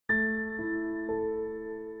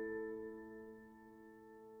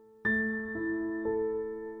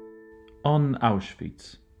On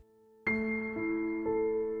Auschwitz.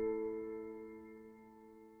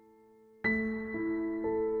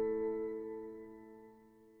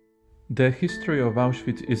 The history of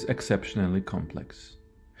Auschwitz is exceptionally complex.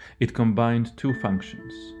 It combined two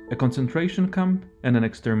functions, a concentration camp and an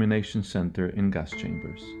extermination center in gas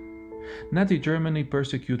chambers. Nazi Germany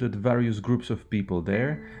persecuted various groups of people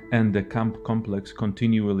there, and the camp complex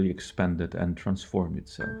continually expanded and transformed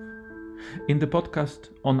itself. In the podcast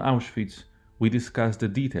On Auschwitz, we discuss the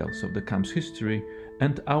details of the camp's history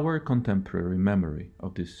and our contemporary memory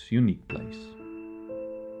of this unique place.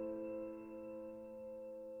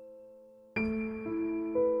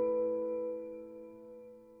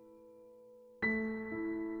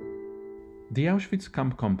 The Auschwitz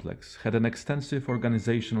camp complex had an extensive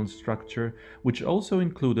organizational structure which also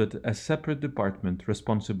included a separate department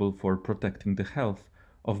responsible for protecting the health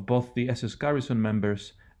of both the SS garrison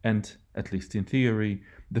members and, at least in theory,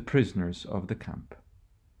 the prisoners of the camp.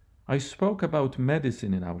 I spoke about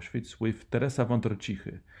medicine in Auschwitz with Teresa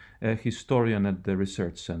Wontor-Cichy, a historian at the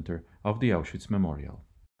research center of the Auschwitz Memorial.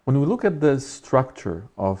 When we look at the structure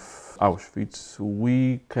of Auschwitz,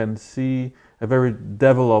 we can see a very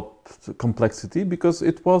developed complexity because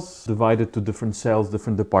it was divided to different cells,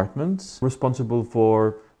 different departments, responsible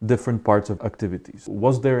for different parts of activities.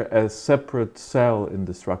 Was there a separate cell in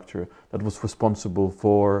the structure that was responsible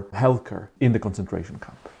for healthcare in the concentration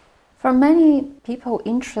camp? For many people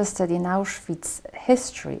interested in Auschwitz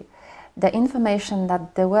history, the information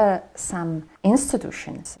that there were some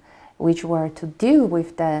institutions which were to deal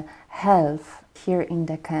with the health here in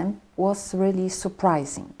the camp was really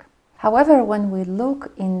surprising. However, when we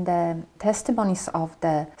look in the testimonies of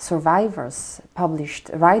the survivors published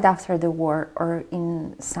right after the war or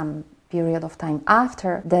in some period of time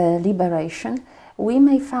after the liberation, we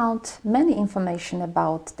may find many information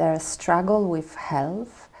about their struggle with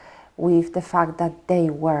health, with the fact that they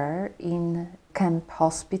were in camp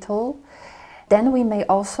hospital. Then we may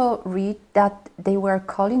also read that they were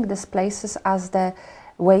calling these places as the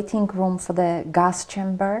waiting room for the gas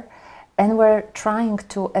chamber and were trying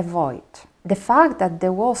to avoid. The fact that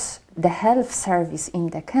there was the health service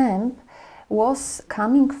in the camp was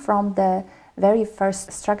coming from the very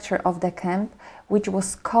first structure of the camp, which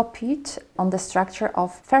was copied on the structure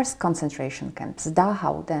of first concentration camps,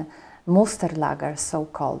 Dachau, the Musterlager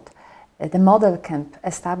so-called. The model camp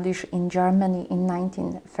established in Germany in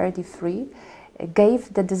 1933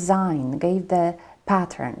 gave the design, gave the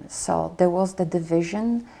pattern. So there was the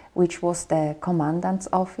division, which was the commandant's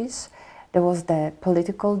office. There was the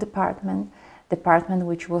political department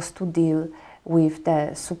which was to deal with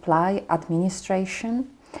the supply administration.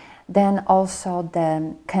 Then also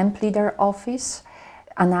the camp leader office,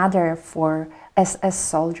 another for SS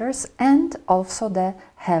soldiers, and also the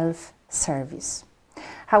health service.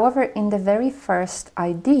 However, in the very first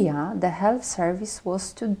idea, the health service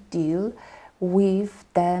was to deal with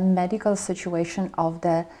the medical situation of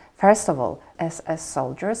the, first of all, SS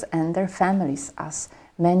soldiers and their families, as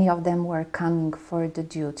many of them were coming for the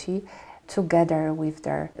duty together with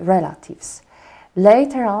their relatives.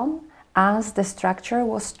 Later on, as the structure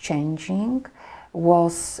was changing,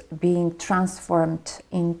 was being transformed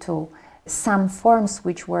into some forms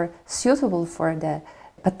which were suitable for the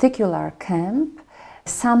particular camp,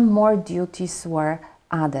 some more duties were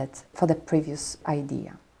added for the previous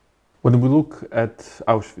idea. When we look at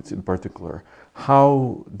Auschwitz in particular,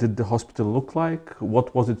 how did the hospital look like?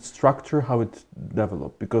 What was its structure? How it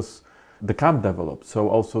developed? Because the camp developed, so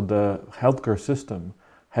also the healthcare system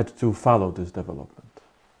had to follow this development.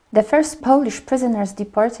 The first Polish prisoners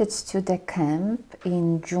deported to the camp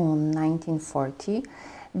in June 1940,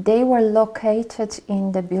 they were located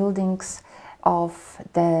in the buildings of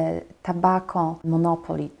the tobacco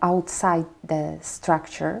monopoly outside the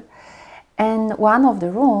structure. And one of the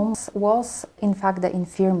rooms was, in fact, the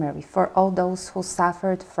infirmary for all those who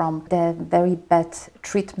suffered from the very bad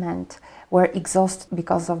treatment, were exhausted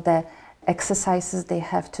because of the exercises they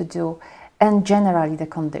have to do, and generally the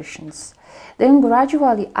conditions. Then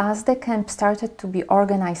gradually, as the camp started to be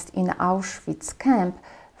organized in Auschwitz camp,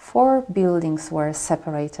 4 buildings were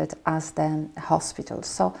separated as the hospitals.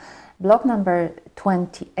 So block number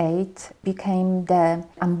 28 became the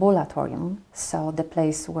ambulatorium, so the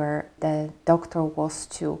place where the doctor was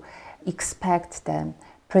to expect the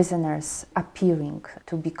prisoners appearing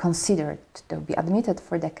to be considered to be admitted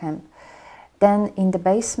for the camp. Then in the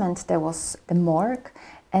basement there was the morgue,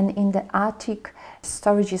 and in the attic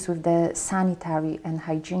storages with the sanitary and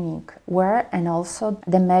hygienic were, and also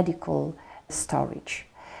the medical storage.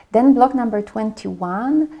 Then block number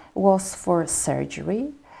 21 was for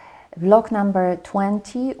surgery. Block number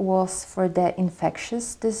 20 was for the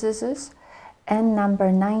infectious diseases, and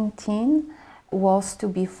number 19 was to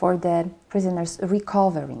be for the prisoners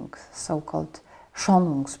recovering, so-called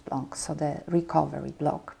Schonungsblock, so the recovery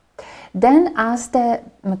block. Then, as the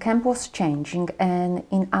camp was changing, and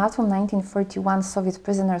in autumn 1941 Soviet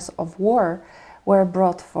prisoners of war were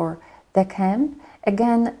brought for the camp,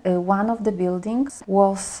 again one of the buildings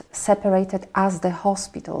was separated as the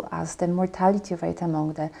hospital, as the mortality rate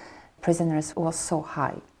among the prisoners was so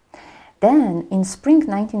high. Then, in spring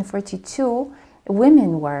 1942,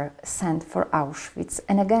 women were sent for Auschwitz,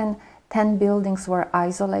 and again 10 buildings were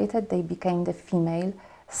isolated. They became the female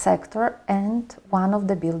sector, and one of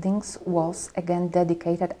the buildings was again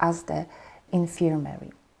dedicated as the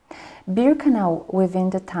infirmary. Birkenau within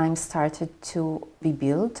the time started to be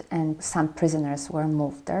built, and some prisoners were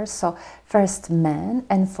moved there. So first men,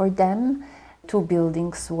 and for them 2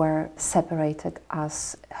 buildings were separated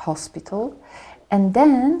as hospital, and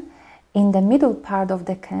then in the middle part of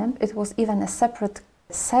the camp it was even a separate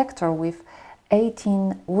sector with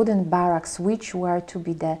 18 wooden barracks which were to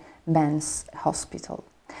be the men's hospital.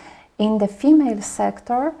 In the female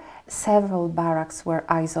sector, several barracks were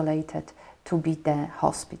isolated to be the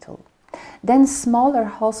hospital. Then smaller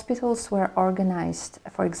hospitals were organized,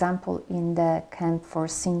 for example, in the camp for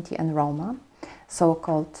Sinti and Roma,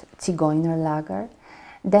 so-called Zigeunerlager.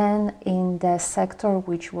 Then in the sector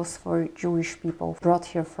which was for Jewish people brought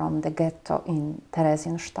here from the ghetto in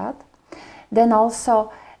Theresienstadt. Then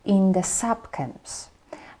also in the sub-camps.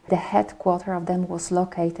 The headquarter of them was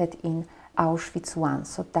located in Auschwitz I,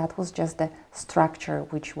 so that was just the structure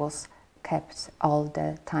which was kept all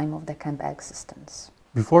the time of the camp existence.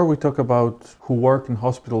 Before we talk about who worked in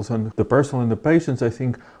hospitals and the personnel and the patients, I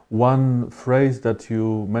think one phrase that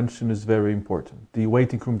you mentioned is very important, the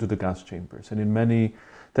waiting room to the gas chambers. And in many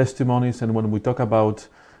testimonies, and when we talk about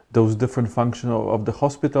those different functions of the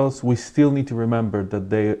hospitals, we still need to remember that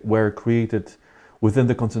they were created within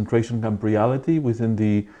the concentration camp reality, within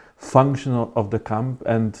the function of the camp.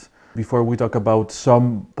 And before we talk about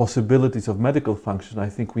some possibilities of medical function, I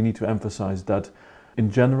think we need to emphasize that in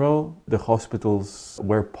general, the hospitals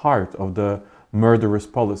were part of the murderous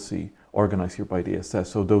policy organized here by the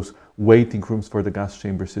SS. So those waiting rooms for the gas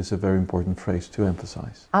chambers is a very important phrase to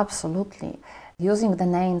emphasize. Absolutely. Using the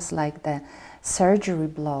names like the surgery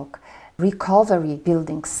block, recovery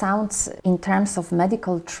building sounds in terms of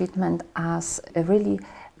medical treatment as a really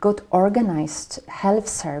good organized health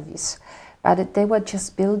service. But they were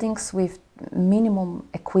just buildings with minimum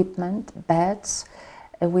equipment, beds,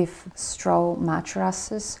 with straw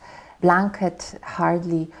mattresses, blanket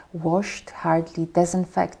hardly washed, hardly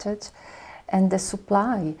disinfected, and the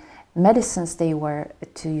supply medicines they were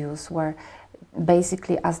to use were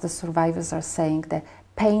basically, as the survivors are saying, the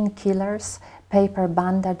painkillers, paper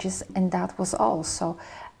bandages, and that was all. So,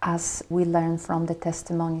 as we learn from the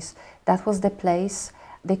testimonies, that was the place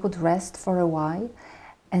they could rest for a while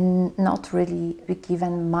and not really be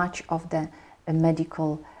given much of the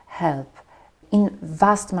medical help in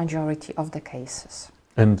vast majority of the cases.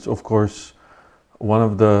 And of course, one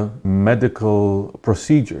of the medical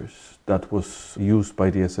procedures that was used by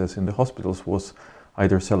the SS in the hospitals was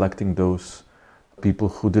either selecting those people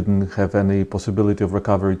who didn't have any possibility of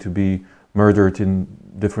recovery to be murdered in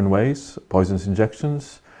different ways, poisonous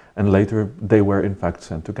injections, and later they were in fact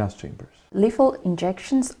sent to gas chambers. Lethal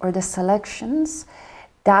injections or the selections,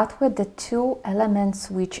 that were the 2 elements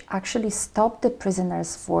which actually stopped the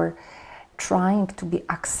prisoners for trying to be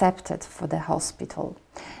accepted for the hospital.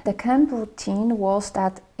 The camp routine was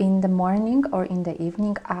that in the morning or in the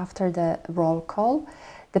evening after the roll call,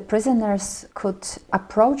 the prisoners could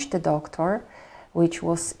approach the doctor, which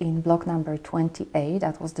was in block number 28,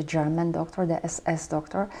 that was the German doctor, the SS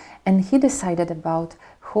doctor, and he decided about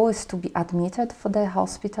who is to be admitted for the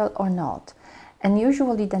hospital or not. And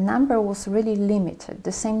usually the number was really limited.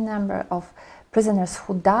 The same number of prisoners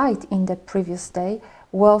who died in the previous day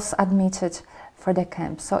was admitted for the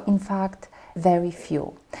camp. So in fact, very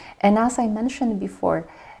few. And as I mentioned before,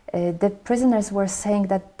 the prisoners were saying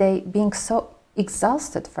that they, being so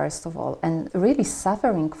exhausted first of all, and really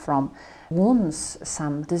suffering from wounds,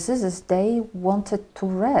 some diseases, they wanted to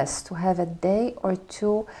rest, to have a day or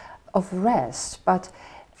 2 of rest. But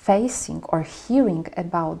facing or hearing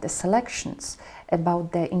about the selections,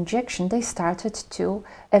 about the injection, they started to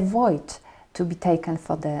avoid to be taken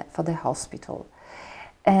for the hospital.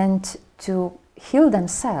 And to heal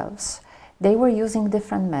themselves, they were using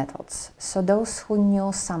different methods. So those who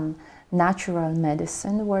knew some natural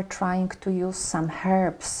medicine were trying to use some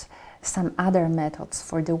herbs, some other methods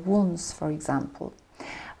for the wounds, for example.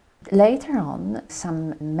 Later on,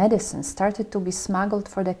 some medicines started to be smuggled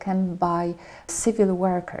for the camp by civil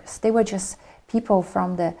workers. They were just people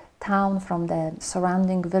from the town, from the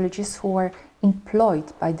surrounding villages who were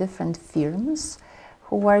employed by different firms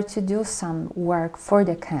who were to do some work for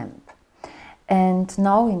the camp. And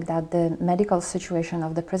knowing that the medical situation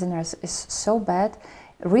of the prisoners is so bad,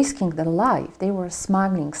 risking their life, they were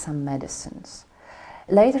smuggling some medicines.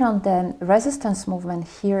 Later on, the resistance movement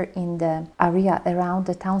here in the area around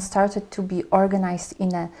the town started to be organized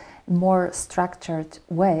in a more structured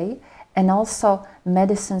way, and also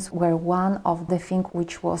medicines were one of the things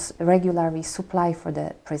which was regularly supplied for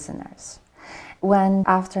the prisoners. When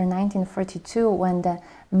after 1942, when the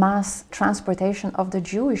mass transportation of the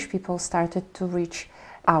Jewish people started to reach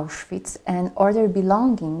Auschwitz and all their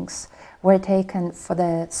belongings were taken for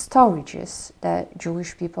the storages, the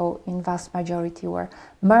Jewish people in vast majority were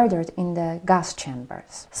murdered in the gas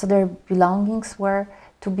chambers. So their belongings were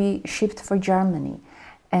to be shipped for Germany,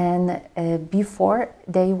 and before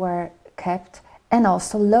they were kept, and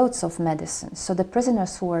also loads of medicines. So the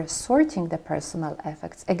prisoners who were sorting the personal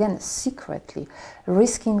effects, again secretly,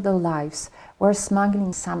 risking their lives, were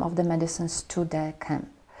smuggling some of the medicines to the camp.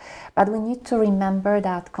 But we need to remember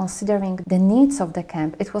that considering the needs of the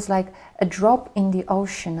camp, it was like a drop in the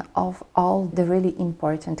ocean of all the really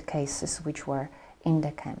important cases which were in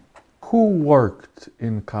the camp. Who worked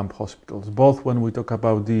in camp hospitals, both when we talk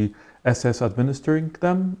about the SS administering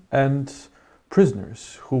them and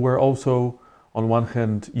prisoners who were also, on one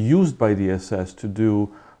hand, used by the SS to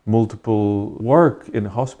do multiple work in a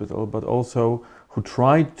hospital, but also who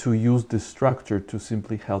tried to use this structure to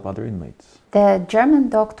simply help other inmates? The German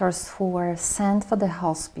doctors who were sent for the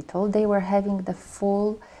hospital, they were having the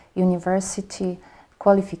full university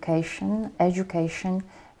qualification, education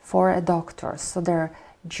for a doctor. So their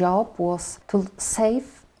job was to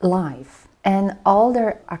save life. And all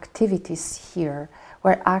their activities here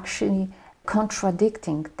were actually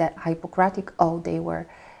contradicting the Hippocratic oath. They were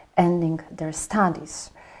ending their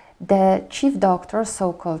studies. The chief doctor,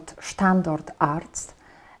 so-called Standortarzt,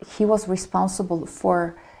 he was responsible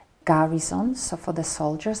for garrison, so for the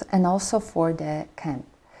soldiers, and also for the camp.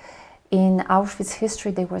 In Auschwitz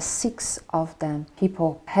history, there were 6 of the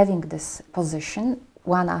people having this position,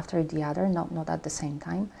 one after the other, not at the same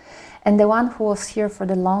time. And the one who was here for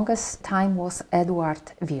the longest time was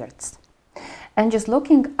Eduard Wirtz. And just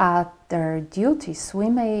looking at their duties, we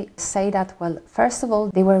may say that, well, first of all,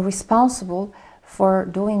 they were responsible for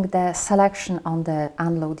doing the selection on the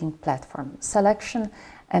unloading platform. Selection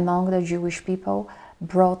among the Jewish people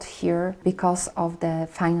brought here because of the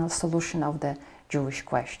final solution of the Jewish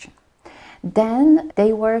question. Then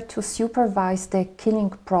they were to supervise the killing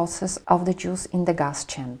process of the Jews in the gas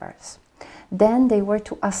chambers. Then they were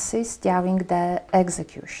to assist during the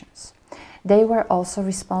executions. They were also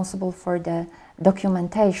responsible for the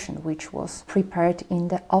documentation which was prepared in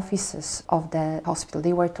the offices of the hospital.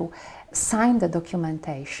 They were to sign the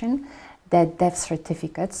documentation, the death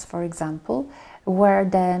certificates, for example, where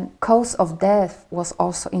the cause of death was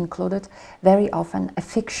also included, very often a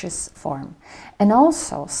fictitious form. And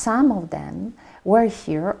also some of them were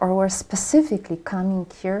here or were specifically coming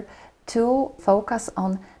here to focus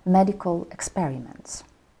on medical experiments.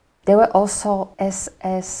 There were also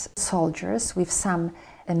SS soldiers with some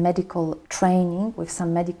medical training, with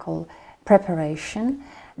some medical preparation.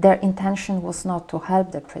 Their intention was not to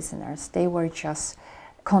help the prisoners, they were just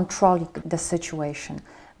controlling the situation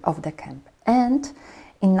of the camp. And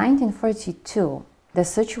in 1942, the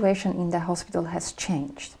situation in the hospital has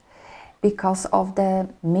changed because of the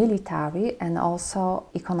military and also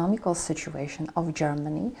economical situation of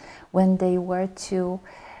Germany, when they were to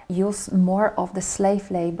use more of the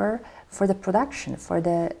slave labor for the production, for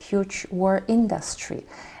the huge war industry,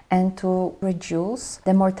 and to reduce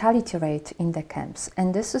the mortality rate in the camps.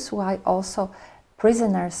 And this is why also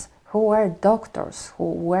prisoners who were doctors,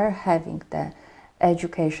 who were having the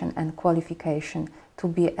education and qualification to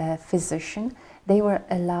be a physician, they were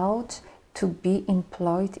allowed to be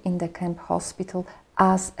employed in the camp hospital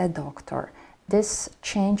as a doctor. This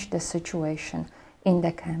changed the situation in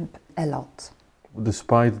the camp a lot.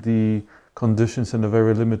 Despite the conditions and a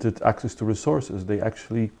very limited access to resources, they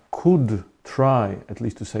actually could try at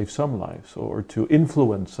least to save some lives or to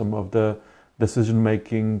influence some of the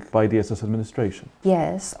decision-making by the SS administration.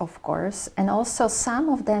 Yes, of course. And also some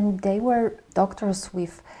of them, they were doctors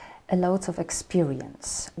with a lot of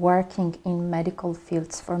experience, working in medical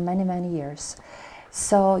fields for many, many years.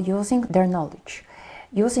 So using their knowledge,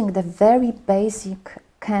 using the very basic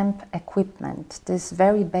camp equipment, this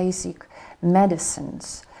very basic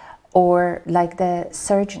medicines, or like the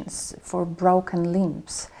surgeons for broken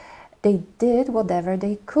limbs, they did whatever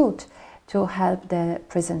they could to help the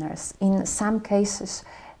prisoners. In some cases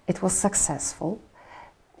it was successful,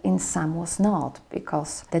 in some was not,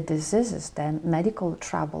 because the diseases, the medical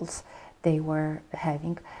troubles they were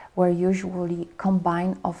having were usually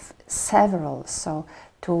combined of several, so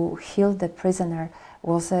to heal the prisoner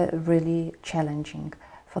was really challenging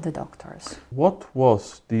for the doctors. What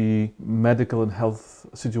was the medical and health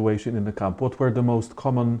situation in the camp? What were the most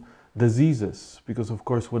common diseases? Because of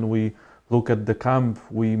course when we look at the camp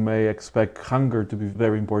we may expect hunger to be a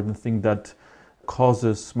very important thing that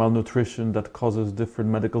causes malnutrition, that causes different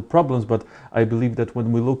medical problems, but I believe that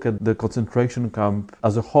when we look at the concentration camp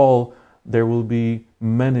as a whole, there will be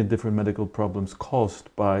many different medical problems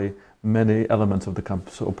caused by many elements of the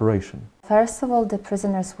camp's operation. First of all, the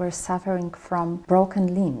prisoners were suffering from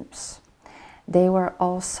broken limbs. They were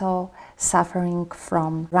also suffering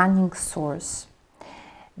from running sores.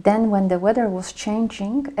 Then when the weather was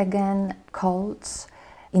changing, again colds,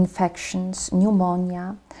 infections,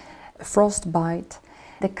 pneumonia, frostbite.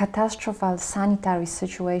 The catastrophic sanitary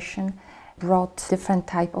situation brought different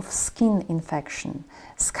type of skin infection,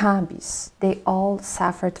 scabies. They all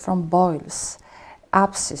suffered from boils,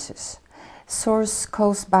 abscesses, sores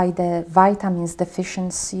caused by the vitamins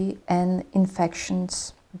deficiency and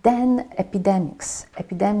infections. Then epidemics.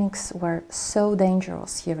 Epidemics were so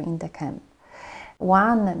dangerous here in the camp.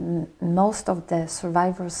 One most of the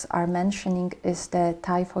survivors are mentioning is the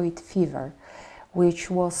typhoid fever, which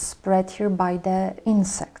was spread here by the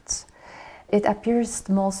insects. It appears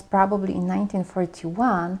most probably in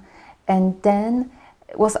 1941 and then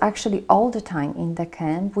was actually all the time in the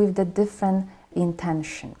camp with the different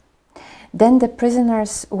intention. Then the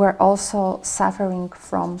prisoners were also suffering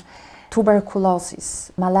from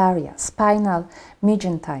tuberculosis, malaria, spinal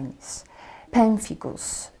meningitis,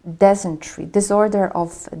 pemphigus, dysentery, disorder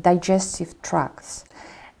of digestive tracts,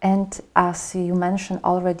 and as you mentioned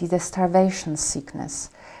already, the starvation sickness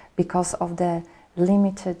because of the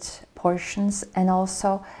limited portions and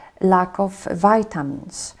also lack of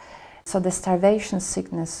vitamins. So the starvation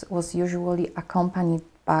sickness was usually accompanied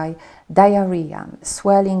by diarrhea,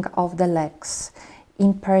 swelling of the legs,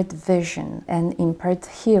 impaired vision and impaired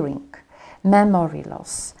hearing, memory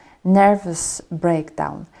loss, nervous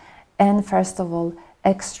breakdown, and first of all,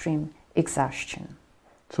 extreme exhaustion.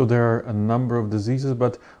 So there are a number of diseases,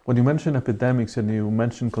 but when you mention epidemics and you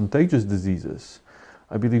mention contagious diseases,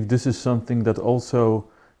 I believe this is something that also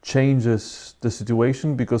changes the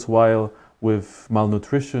situation, because while with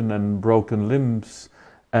malnutrition and broken limbs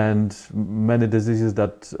and many diseases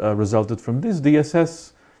that resulted from this, the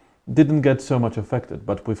SS didn't get so much affected.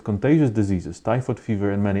 But with contagious diseases, typhoid fever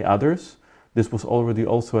and many others, this was already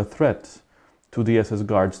also a threat to the SS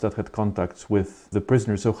guards that had contacts with the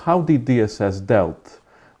prisoners. So how did the SS dealt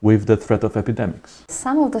with the threat of epidemics?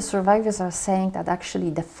 Some of the survivors are saying that actually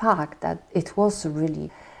the fact that it was a really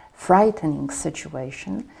frightening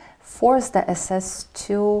situation forced the SS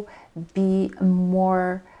to be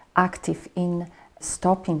more active in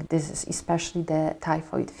stopping disease, especially the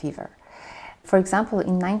typhoid fever. For example,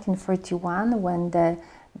 in 1941, when the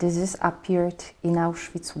disease appeared in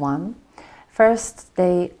Auschwitz I, first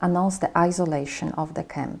they announced the isolation of the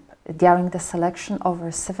camp. During the selection,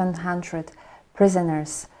 over 700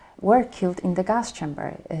 prisoners were killed in the gas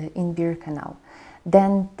chamber in Birkenau.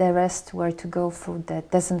 Then the rest were to go through the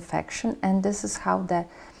disinfection, and this is how the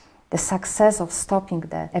success of stopping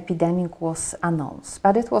the epidemic was announced.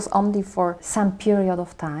 But it was only for some period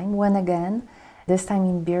of time when again, this time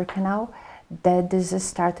in Birkenau, the disease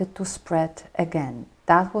started to spread again.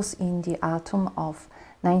 That was in the autumn of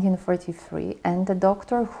 1943, and the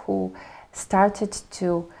doctor who started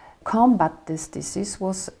to combat this disease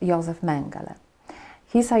was Josef Mengele.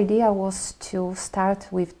 His idea was to start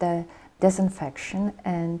with the disinfection,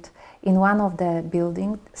 and in one of the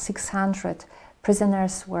buildings, 600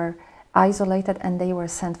 prisoners were isolated and they were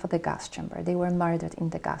sent for the gas chamber. They were murdered in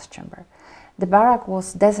the gas chamber. The barrack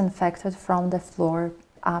was disinfected from the floor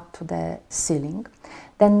up to the ceiling.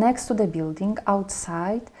 Then next to the building,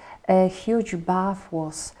 outside, a huge bath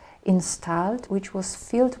was installed, which was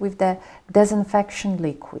filled with the disinfection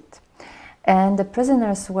liquid. And the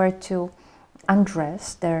prisoners were to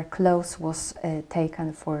undress, their clothes was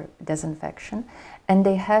taken for disinfection, and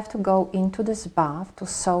they have to go into this bath to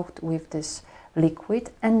soak with this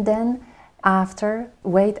liquid, and then after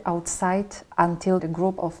wait outside until the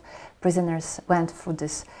group of prisoners went through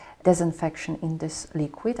this disinfection in this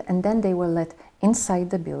liquid, and then they were let inside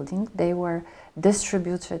the building. They were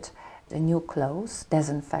distributed the new clothes,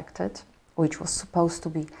 disinfected, which was supposed to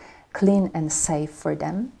be clean and safe for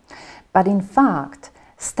them. But in fact,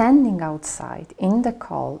 standing outside in the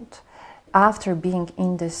cold, after being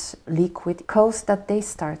in this liquid, caused that they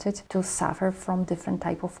started to suffer from different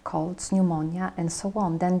type of colds, pneumonia, and so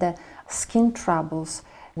on. Then the skin troubles,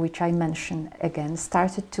 which I mentioned again,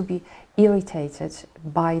 started to be irritated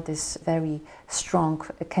by this very strong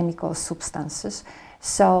chemical substances.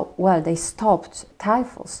 So, well, they stopped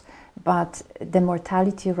typhus, but the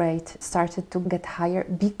mortality rate started to get higher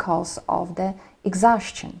because of the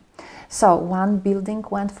exhaustion. So one building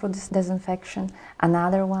went through this disinfection,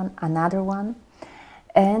 another one,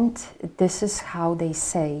 and this is how they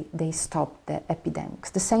say they stopped the epidemics.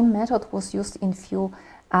 The same method was used in few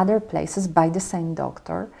other places by the same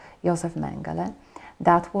doctor, Józef Mengele.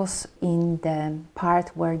 That was in the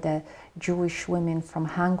part where the Jewish women from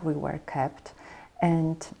Hungary were kept,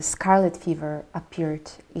 and scarlet fever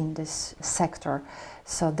appeared in this sector.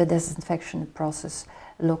 So the disinfection process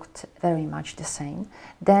looked very much the same.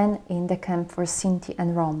 Then in the camp for Sinti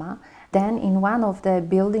and Roma, then in one of the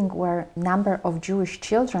buildings where number of Jewish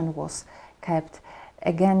children was kept,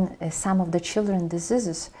 again some of the children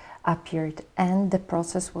diseases appeared, and the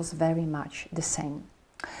process was very much the same.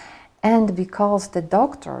 And because the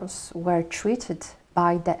doctors were treated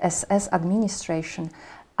by the SS administration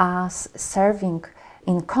as serving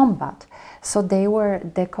in combat, so they were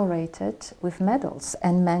decorated with medals,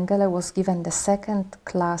 and Mengele was given the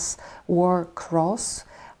second-class War Cross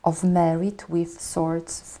of Merit with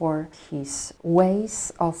swords for his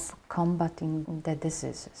ways of combating the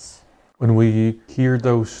diseases. When we hear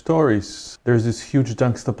those stories, there's this huge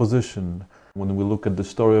juxtaposition. When we look at the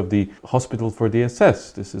story of the hospital for the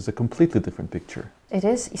SS, this is a completely different picture. It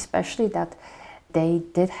is, especially that they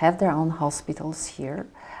did have their own hospitals here,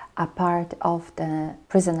 a part of the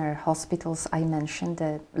prisoner hospitals I mentioned,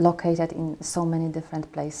 located in so many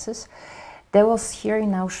different places. There was here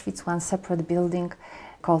in Auschwitz one separate building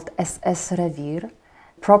called SS Revier,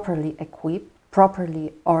 properly equipped,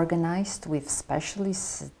 properly organized with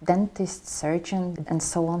specialists, dentists, surgeons, and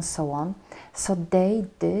so on, so on. So they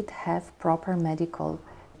did have proper medical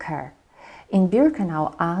care. In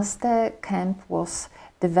Birkenau, as the camp was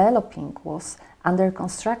developing, was under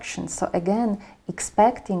construction, so again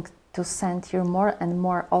expecting to send here more and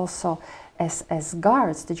more also as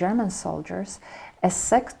guards, the German soldiers, a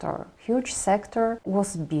sector, huge sector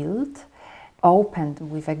was built, opened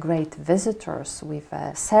with a great visitors, with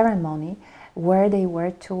a ceremony where they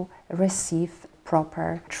were to receive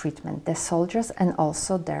proper treatment, the soldiers and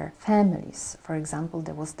also their families. For example,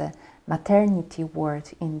 there was the maternity ward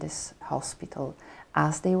in this hospital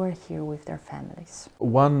as they were here with their families.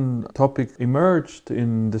 One topic emerged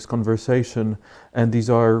in this conversation, and these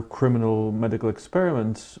are criminal medical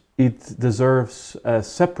experiments. It deserves a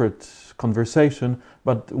separate conversation,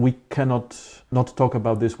 but we cannot not talk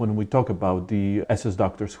about this when we talk about the SS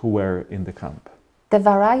doctors who were in the camp. The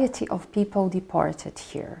variety of people deported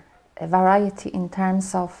here, a variety in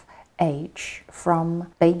terms of age,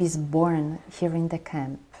 from babies born here in the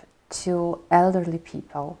camp to elderly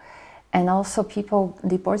people, and also people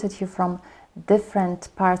deported here from different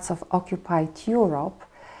parts of occupied Europe,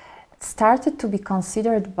 started to be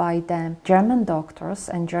considered by the German doctors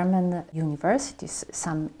and German universities,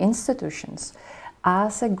 some institutions,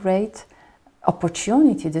 as a great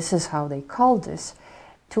opportunity, this is how they call this,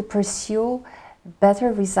 to pursue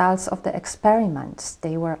better results of the experiments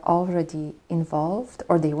they were already involved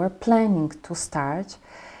or they were planning to start,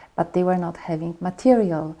 but they were not having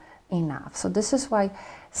material enough. So this is why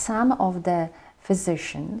some of the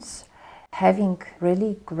physicians, having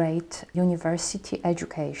really great university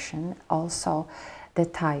education, also the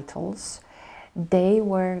titles, they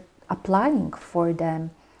were applying for the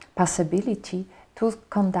possibility to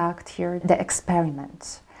conduct here the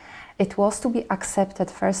experiments. It was to be accepted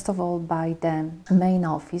first of all by the main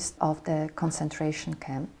office of the concentration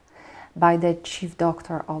camp, by the chief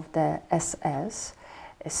doctor of the SS.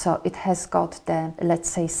 So it has got the, let's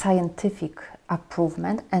say, scientific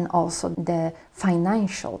approval and also the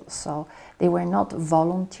financial. So they were not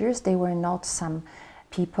volunteers, they were not some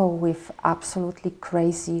people with absolutely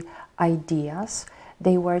crazy ideas.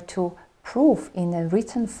 They were to prove in a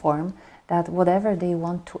written form that whatever they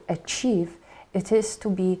want to achieve, it is to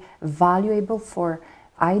be valuable for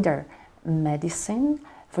either medicine,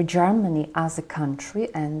 for Germany as a country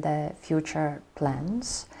and the future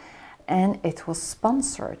plans. And it was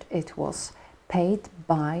sponsored, it was paid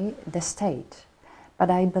by the state. But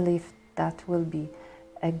I believe that will be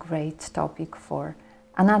a great topic for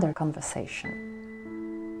another conversation.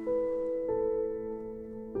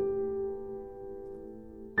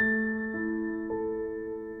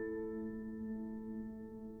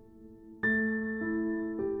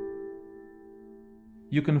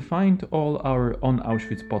 You can find all our On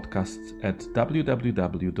Auschwitz podcasts at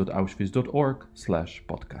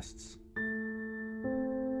www.auschwitz.org/podcasts.